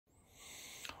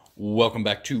Welcome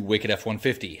back to Wicked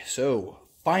F150. So,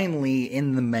 finally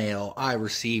in the mail, I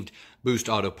received Boost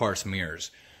Auto Parts mirrors.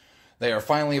 They are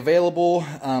finally available.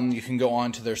 You can go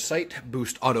on to their site,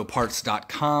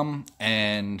 boostautoparts.com,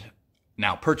 and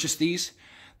now purchase these.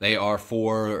 They are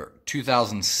for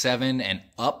 2007 and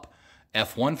up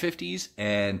F150s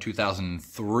and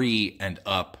 2003 and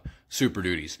up Super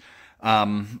Duties.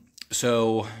 This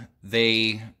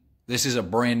is a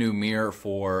brand new mirror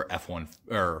for F1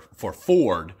 or for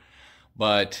Ford,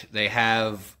 but they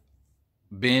have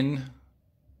been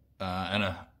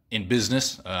in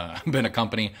business, been a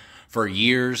company for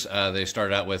years. They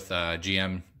started out with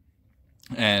GM,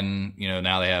 and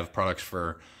now they have products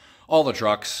for all the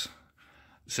trucks.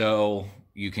 So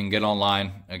you can get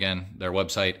online, again, their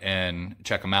website, and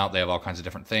check them out. They have all kinds of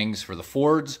different things for the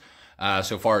Fords.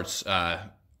 So far, it's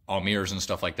all mirrors and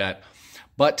stuff like that.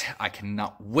 But I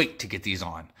cannot wait to get these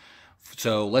on.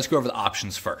 So let's go over the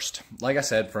options first. Like I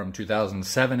said, from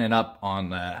 2007 and up on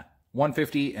the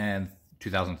 150 and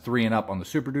 2003 and up on the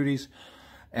Super Duties.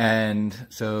 And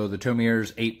so the tow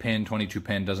mirrors, 8-pin,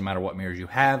 22-pin, doesn't matter what mirrors you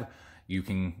have, you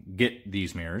can get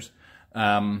these mirrors.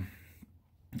 Now,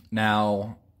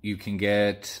 you can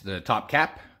get the top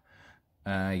cap,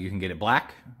 you can get it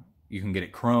black, you can get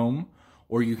it chrome,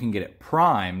 or you can get it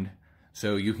primed,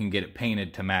 so you can get it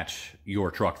painted to match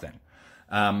your truck then.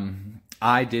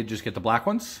 I did just get the black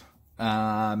ones.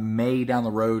 May down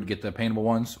the road get the paintable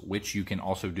ones, which you can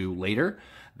also do later.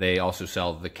 They also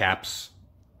sell the caps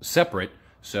separate,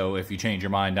 so if you change your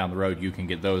mind down the road, you can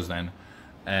get those then.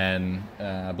 And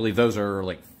I believe those are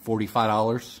like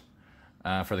 $45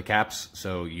 for the caps,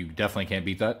 so you definitely can't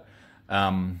beat that.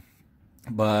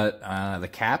 But the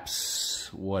caps,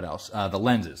 what else? The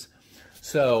lenses.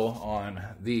 So on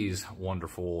these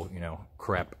wonderful,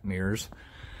 crap mirrors,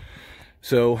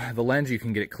 so the lens, you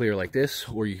can get it clear like this,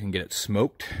 or you can get it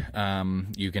smoked.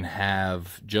 You can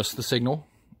have just the signal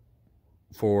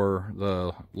for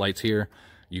the lights here.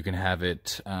 You can have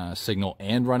it signal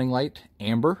and running light,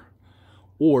 amber,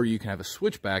 or you can have a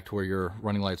switchback to where your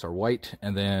running lights are white,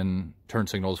 and then turn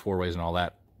signals, four ways and all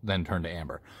that, then turn to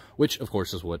amber, which of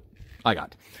course is what I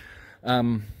got.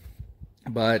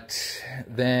 But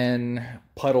then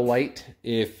puddle light,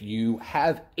 if you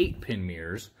have 8-pin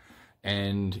mirrors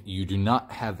and you do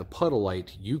not have the puddle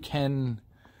light, you can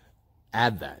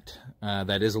add that.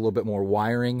 That is a little bit more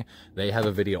wiring. They have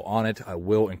a video on it. I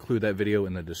will include that video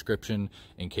in the description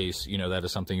in case, that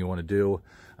is something you want to do.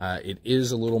 It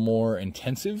is a little more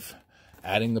intensive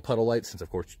adding the puddle light, since of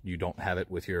course you don't have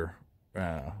it with your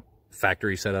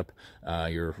factory setup,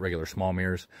 your regular small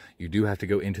mirrors. You do have to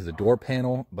go into the door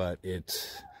panel, but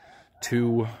it's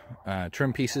 2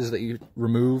 trim pieces that you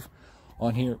remove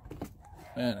on here,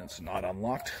 and it's not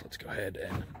unlocked. Let's go ahead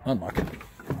and unlock it.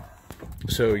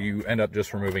 So you end up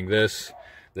just removing this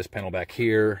panel back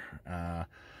here,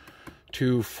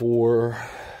 2, 4,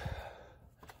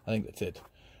 I think that's it.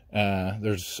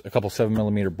 There's a couple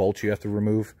 7mm bolts you have to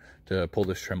remove to pull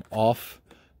this trim off,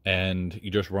 and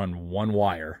you just run 1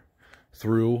 wire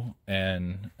through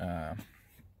and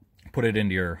put it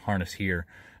into your harness here.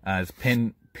 It's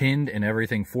pinned and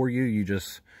everything for you. You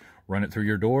just run it through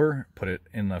your door, put it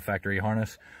in the factory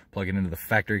harness, plug it into the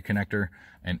factory connector,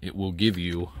 and it will give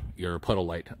you your puddle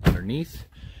light underneath,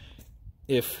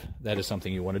 if that is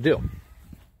something you want to do.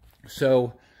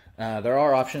 So there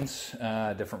are options,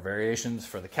 different variations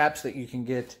for the caps that you can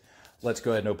get. Let's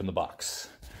go ahead and open the box.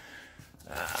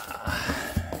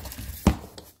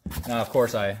 Now, of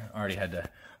course, I already had to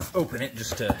open it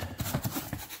just to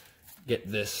get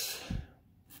this,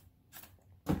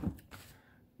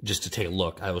 just to take a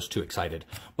look. I was too excited,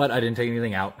 but I didn't take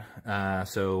anything out.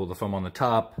 So the foam on the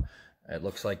top, it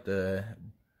looks like the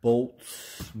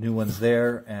bolts, new ones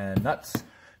there, and nuts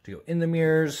to go in the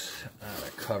mirrors.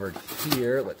 They're covered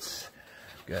here. Let's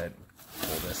go ahead and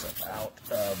pull this up out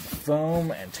of the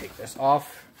foam and take this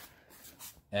off.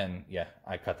 And yeah,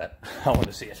 I cut that. I want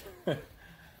to see it.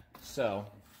 So,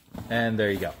 and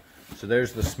there you go. So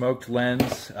there's the smoked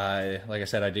lens. Like I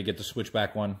said, I did get the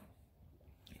switchback one,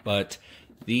 but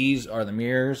these are the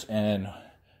mirrors, and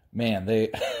man,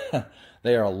 they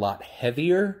they are a lot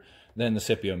heavier than the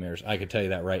Scipio mirrors. I could tell you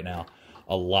that right now,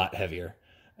 a lot heavier.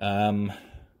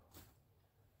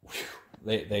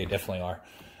 They definitely are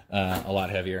a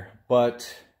lot heavier,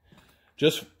 but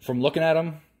just from looking at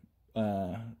them,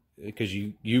 because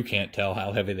you can't tell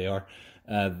how heavy they are,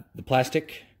 the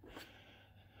plastic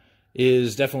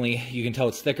is definitely, you can tell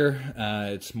it's thicker.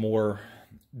 It's more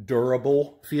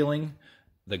durable feeling.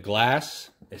 The glass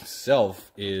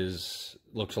itself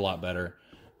looks a lot better.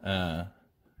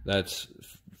 That's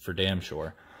for damn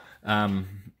sure.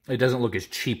 It doesn't look as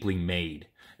cheaply made.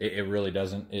 It really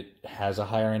doesn't. It has a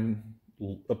higher end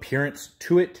appearance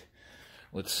to it.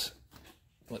 Let's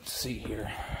see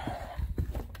here.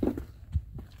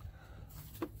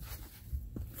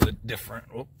 The different,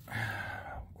 of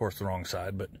course the wrong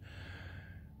side, but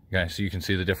guys, so you can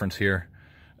see the difference here.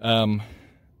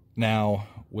 Now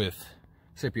with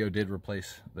Scipio did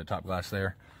replace the top glass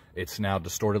there. It's now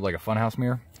distorted like a funhouse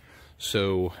mirror.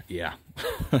 So yeah,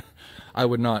 I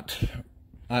would not,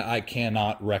 I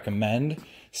cannot recommend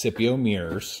Scipio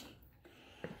mirrors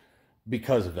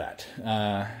because of that.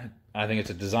 I think it's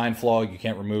a design flaw. You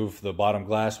can't remove the bottom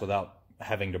glass without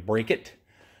having to break it.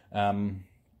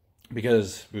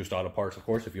 Because Boost Auto Parts, of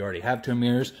course, if you already have two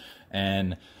mirrors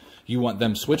and you want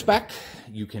them switchback,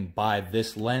 you can buy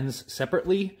this lens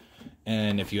separately.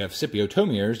 And if you have Scipio tow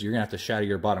mirrors, you're gonna have to shatter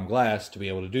your bottom glass to be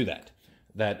able to do that.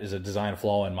 That is a design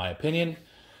flaw in my opinion.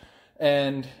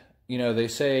 And, you know, they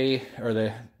say, or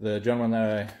the gentleman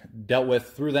that I dealt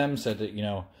with through them said that, you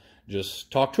know,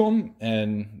 just talk to them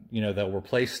and, you know, they'll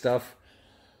replace stuff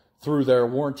through their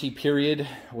warranty period,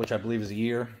 which I believe is a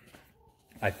year,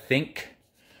 I think.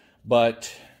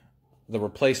 But the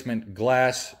replacement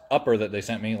glass upper that they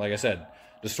sent me, like I said,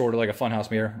 distorted like a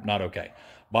funhouse mirror, not okay.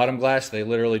 Bottom glass, they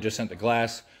literally just sent the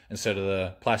glass instead of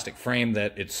the plastic frame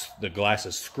that the glass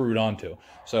is screwed onto.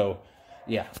 So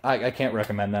yeah, I can't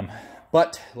recommend them.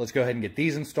 But let's go ahead and get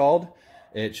these installed.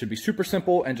 It should be super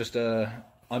simple and just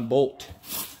unbolt.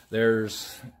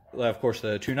 There's, of course,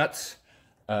 the two nuts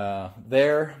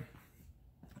there,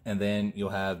 and then you'll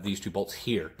have these two bolts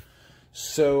here.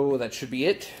 So that should be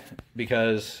it,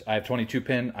 because I have 22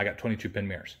 pin, I got 22 pin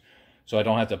mirrors. So I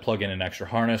don't have to plug in an extra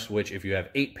harness, which if you have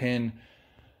 8 pin,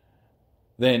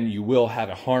 then you will have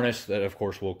a harness that of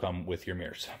course will come with your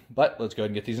mirrors. But let's go ahead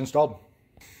and get these installed.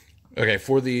 Okay,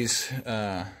 for these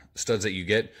studs that you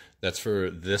get, that's for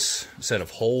this set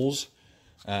of holes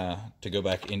to go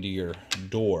back into your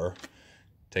door.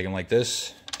 Take them like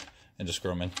this and just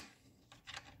screw them in.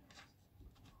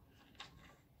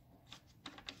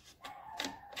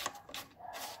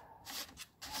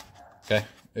 Okay,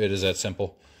 it is that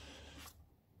simple.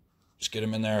 Just get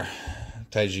them in there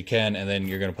tight as you can, and then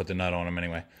you're going to put the nut on them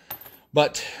anyway.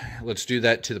 But let's do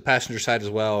that to the passenger side as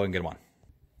well and get them on.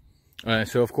 All right,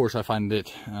 so of course I find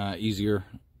it easier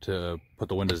to put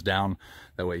the windows down.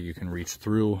 That way you can reach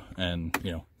through and,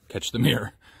 you know, catch the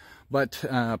mirror. But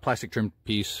plastic trim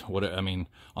piece, I mean,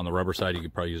 on the rubber side, you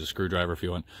could probably use a screwdriver if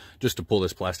you want, just to pull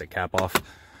this plastic cap off.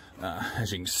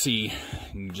 As you can see,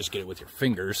 you can just get it with your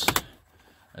fingers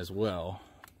as well.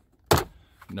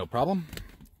 No problem.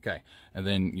 Okay, and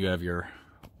then you have your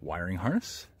wiring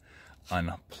harness.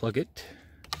 Unplug it.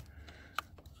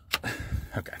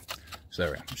 Okay, so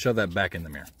there we go. Shove that back in the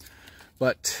mirror.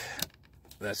 But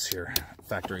that's your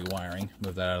factory wiring.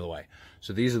 Move that out of the way.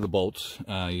 So these are the bolts.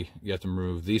 You have to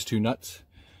remove these two nuts,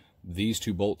 these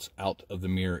two bolts out of the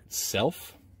mirror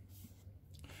itself.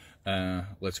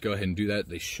 Let's go ahead and do that.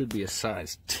 They should be a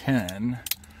size 10,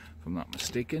 if I'm not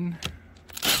mistaken.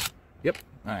 Yep,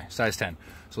 all right, size 10.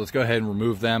 So let's go ahead and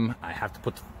remove them. I have to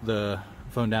put the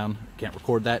phone down. Can't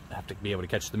record that. I have to be able to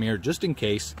catch the mirror just in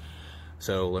case.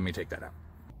 So let me take that out.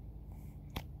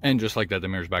 And just like that, the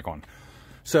mirror's back on.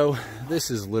 So this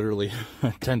is literally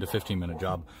a 10 to 15 minute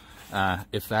job.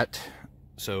 If that,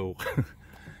 so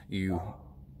you,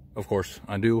 of course,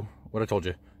 undo what I told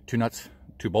you. 2 nuts,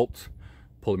 2 bolts,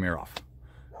 pull the mirror off.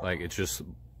 Like, it's just,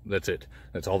 that's it.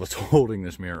 That's all that's holding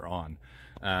this mirror on.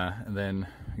 And then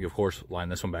you, of course, line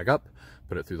this one back up,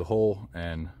 put it through the hole,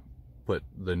 and put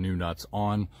the new nuts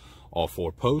on all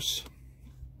 4 posts.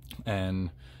 And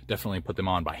definitely put them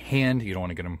on by hand. You don't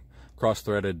want to get them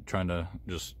cross-threaded, trying to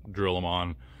just drill them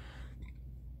on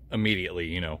immediately,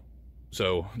 you know.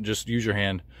 So just use your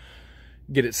hand,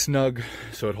 get it snug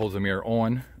so it holds the mirror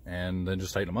on, and then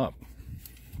just tighten them up.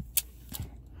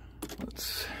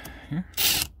 Let's, here.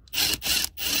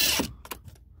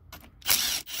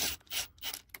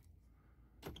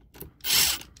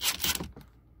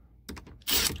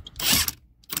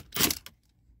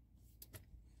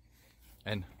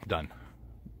 And done.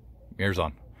 Mirror's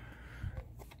on.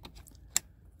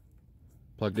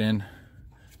 Plugged in,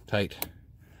 tight.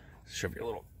 Shove your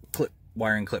little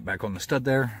wiring clip back on the stud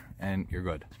there, and you're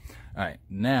good. All right,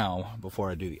 now, before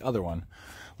I do the other one,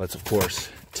 let's, of course,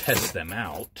 test them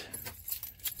out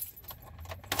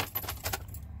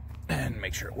and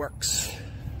make sure it works.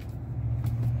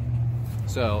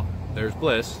 So, there's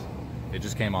Bliss. It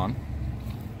just came on.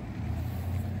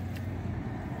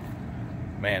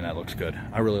 Man, that looks good.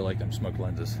 I really like them smoked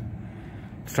lenses.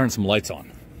 Let's turn some lights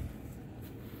on.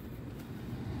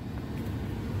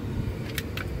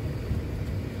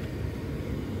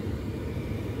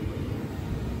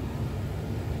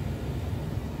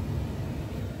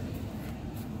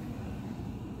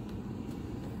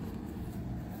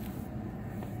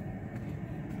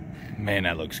 Man,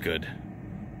 that looks good.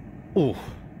 Ooh.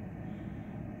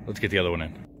 Let's get the other one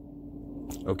in.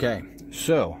 Okay,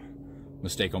 so,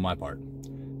 mistake on my part.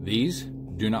 These,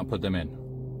 do not put them in.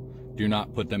 Do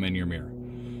not put them in your mirror.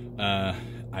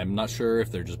 I'm not sure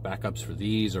if they're just backups for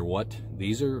these or what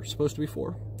these are supposed to be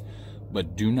for,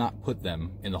 but do not put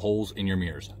them in the holes in your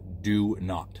mirrors. Do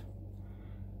not.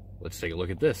 Let's take a look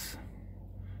at this.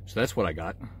 So that's what I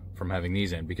got from having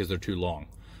these in, because they're too long.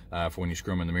 For when you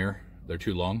screw them in the mirror, they're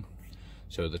too long.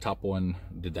 So the top one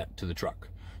did that to the truck.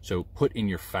 So put in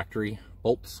your factory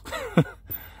bolts,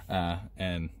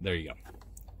 and there you go.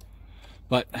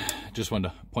 But just wanted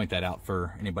to point that out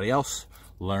for anybody else.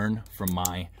 Learn from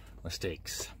my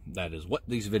mistakes. That is what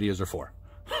these videos are for.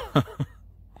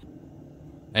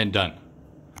 And done.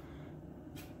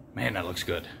 Man, that looks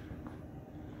good.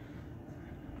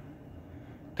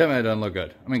 Tell me that doesn't look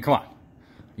good. I mean, come on.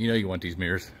 You know you want these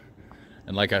mirrors.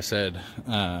 And like I said,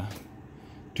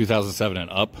 2007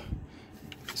 and up,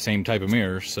 same type of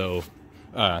mirrors. So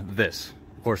this,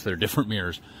 of course, they're different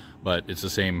mirrors, but it's the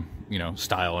same, you know,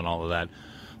 style and all of that.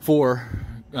 For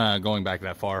going back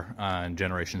that far in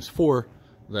generations, for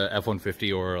the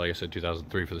F150, or like I said,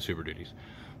 2003 for the Superduties.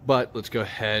 But let's go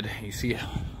ahead. You see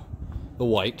the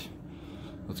white.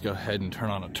 Let's go ahead and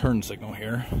turn on a turn signal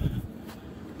here.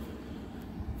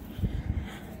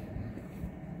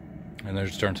 And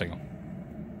there's the turn signal.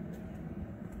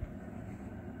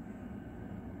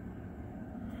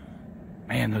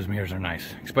 Man, those mirrors are nice,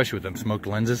 especially with them smoked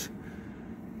lenses.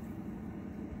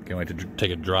 Can't wait to take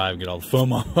a drive, get all the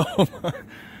foam off.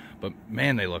 But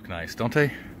man, they look nice, don't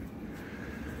they?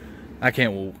 I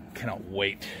cannot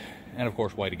wait. And of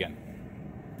course, white again.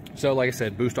 So like I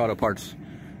said,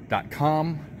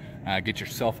 boostautoparts.com. Get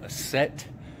yourself a set.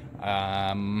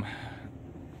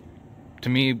 To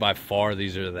me, by far,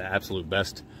 these are the absolute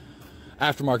best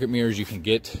aftermarket mirrors you can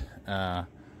get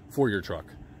for your truck.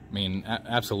 I mean,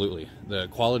 absolutely. The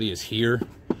quality is here.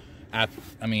 I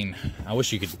mean, I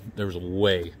wish you could, there was a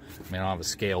way. I mean, I don't have a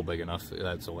scale big enough,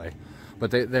 that's a way.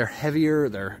 But they're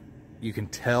heavier, you can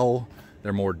tell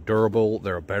they're more durable,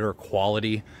 they're a better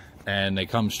quality, and they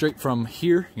come straight from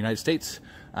here, United States.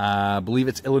 I believe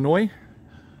it's Illinois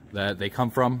that they come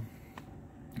from.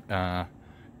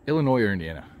 Illinois or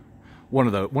Indiana. One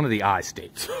of the I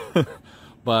states.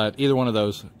 But either one of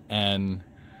those, and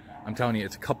I'm telling you,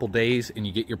 it's a couple days and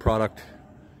you get your product.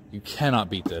 You cannot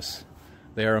beat this.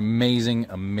 They are amazing,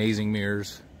 amazing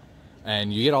mirrors,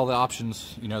 and you get all the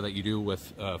options, you know, that you do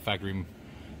with factory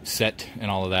set and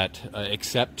all of that,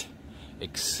 except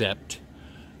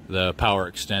the power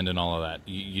extend and all of that.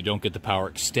 You don't get the power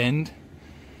extend.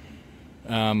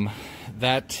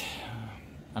 That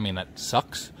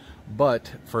sucks.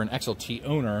 But for an XLT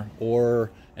owner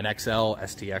or an XL,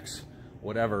 STX,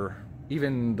 whatever,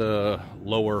 even the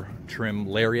lower trim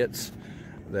lariats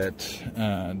that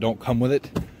don't come with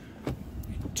it,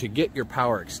 to get your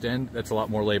power extend, that's a lot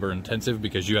more labor intensive,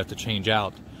 because you have to change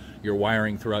out your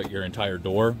wiring throughout your entire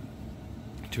door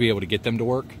to be able to get them to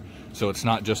work. So it's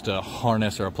not just a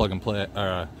harness or a plug and play,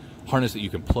 harness that you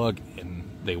can plug and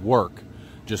they work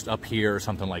just up here or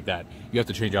something like that. You have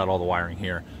to change out all the wiring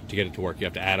here to get it to work. You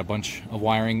have to add a bunch of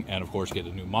wiring, and of course get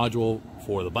a new module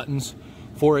for the buttons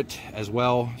for it as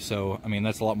well. So I mean,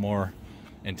 that's a lot more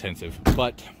intensive.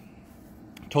 But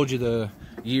told you the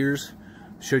years,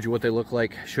 showed you what they look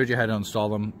like, showed you how to install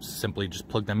them. Simply just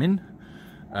plug them in.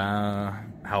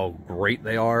 How great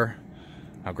they are,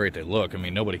 how great they look. I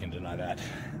mean, nobody can deny that.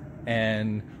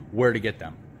 And where to get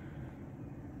them.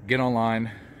 Get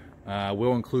online.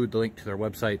 We'll include the link to their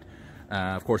website,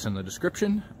 of course, in the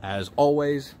description, as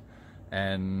always.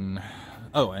 And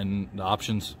oh, and the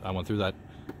options, I went through that,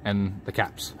 and the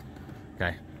caps.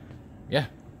 Okay, yeah,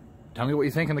 tell me what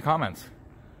you think in the comments.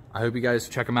 I hope you guys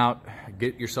check them out.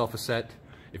 Get yourself a set.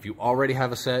 If you already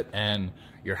have a set and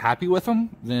you're happy with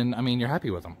them, then I mean, you're happy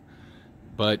with them.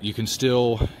 But you can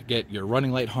still get your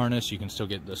running light harness, you can still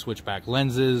get the switchback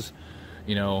lenses,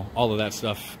 you know, all of that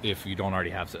stuff if you don't already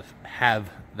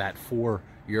have that for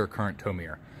your current tow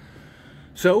mirror.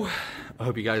 So I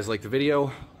hope you guys liked the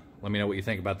video. Let me know what you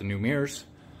think about the new mirrors,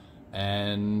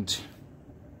 and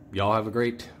y'all have a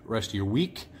great rest of your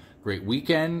week, great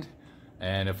weekend.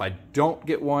 And if I don't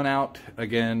get one out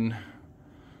again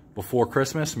before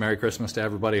Christmas, Merry Christmas to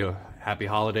everybody, happy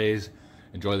holidays,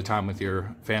 enjoy the time with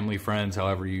your family, friends,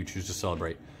 however you choose to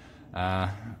celebrate.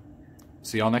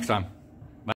 See y'all next time.